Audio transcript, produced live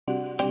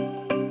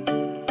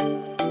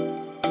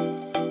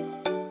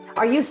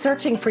Are you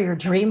searching for your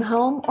dream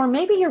home, or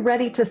maybe you're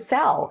ready to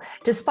sell?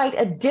 Despite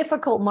a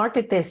difficult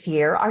market this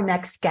year, our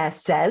next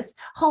guest says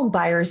home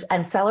buyers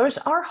and sellers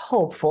are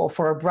hopeful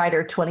for a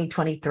brighter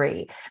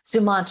 2023.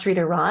 Sumant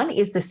Sridharan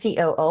is the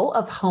COO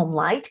of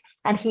HomeLight,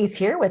 and he's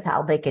here with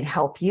how they can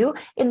help you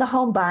in the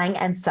home buying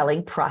and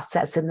selling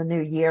process in the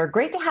new year.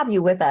 Great to have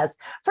you with us.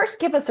 First,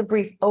 give us a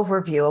brief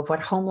overview of what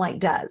HomeLight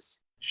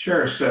does.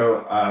 Sure.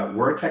 So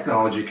we're a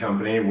technology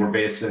company. We're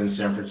based in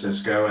San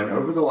Francisco, and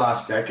over the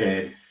last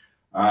decade,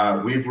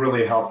 we've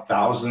really helped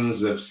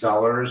thousands of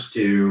sellers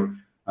to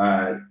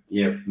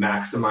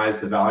maximize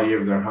the value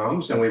of their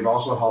homes, and we've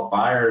also helped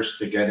buyers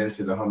to get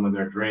into the home of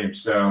their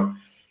dreams. So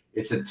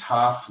it's a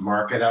tough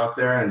market out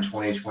there in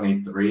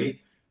 2023,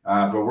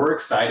 but we're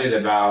excited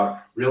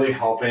about really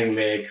helping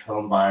make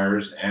home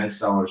buyers and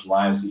sellers'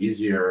 lives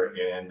easier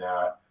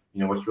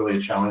in what's really a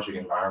challenging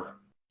environment.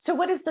 So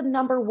what is the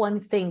number one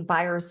thing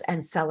buyers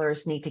and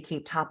sellers need to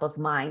keep top of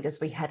mind as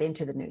we head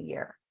into the new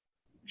year?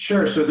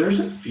 Sure. So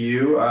there's a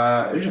few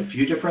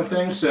different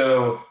things.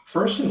 So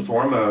first and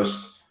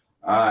foremost,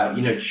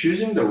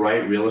 choosing the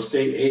right real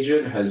estate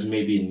agent has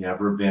maybe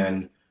never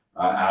been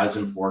as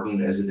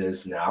important as it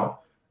is now.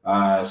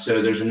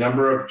 So there's a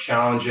number of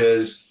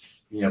challenges,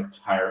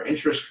 higher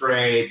interest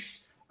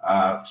rates,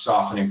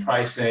 softening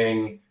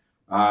pricing,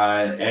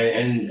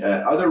 and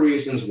other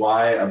reasons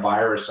why a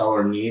buyer or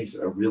seller needs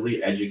a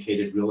really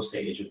educated real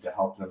estate agent to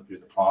help them through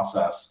the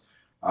process.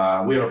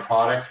 We have a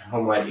product,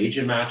 HomeLight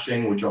Agent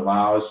Matching, which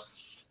allows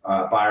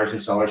buyers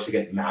and sellers to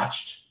get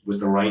matched with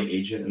the right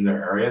agent in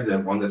their area, the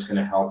one that's going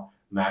to help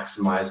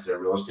maximize their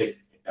real estate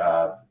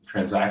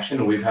transaction.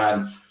 And we've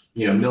had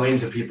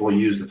millions of people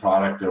use the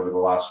product over the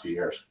last few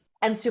years.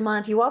 And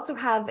Sumant, you also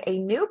have a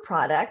new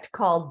product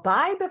called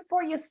Buy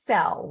Before You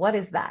Sell. What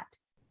is that?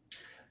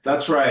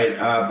 That's right.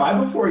 Buy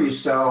Before You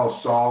Sell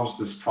solves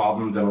this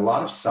problem that a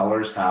lot of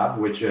sellers have,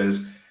 which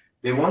is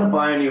they want to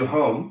buy a new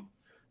home,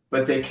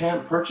 but they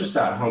can't purchase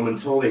that home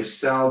until they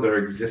sell their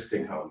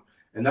existing home.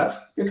 And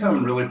that's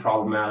become really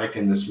problematic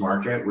in this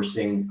market. We're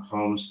seeing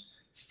homes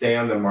stay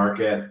on the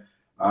market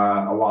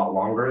a lot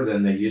longer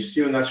than they used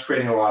to, and that's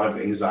creating a lot of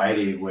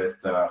anxiety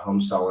with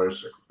home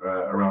sellers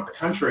around the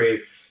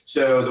country.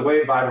 So the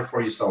way Buy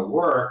Before You Sell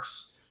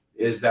works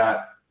is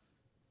that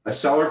a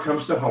seller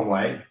comes to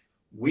HomeLight.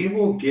 We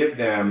will give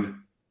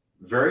them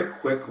very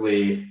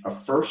quickly a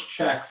first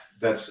check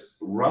that's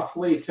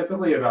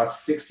typically about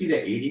 60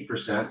 to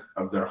 80%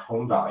 of their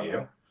home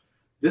value.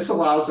 This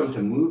allows them to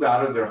move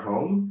out of their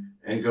home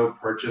and go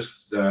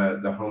purchase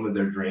the home of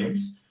their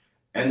dreams.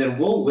 And then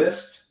we'll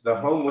list the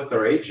home with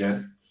their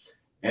agent,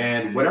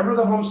 and whatever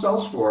the home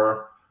sells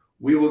for,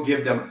 we will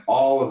give them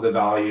all of the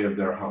value of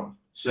their home.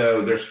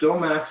 So they're still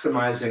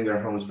maximizing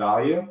their home's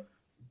value,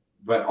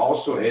 but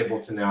also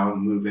able to now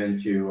move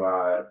into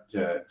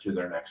to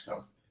their next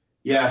home.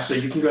 Yeah, so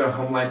you can go to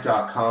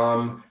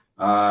homelight.com.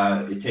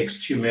 It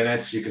takes 2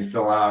 minutes. You can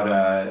fill out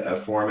a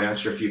form,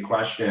 answer a few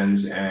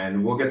questions,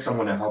 and we'll get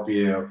someone to help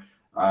you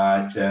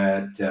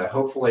to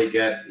hopefully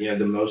get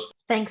the most.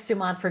 Thanks,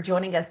 Sumant, for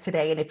joining us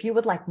today. And if you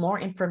would like more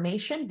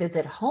information,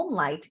 visit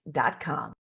homelight.com.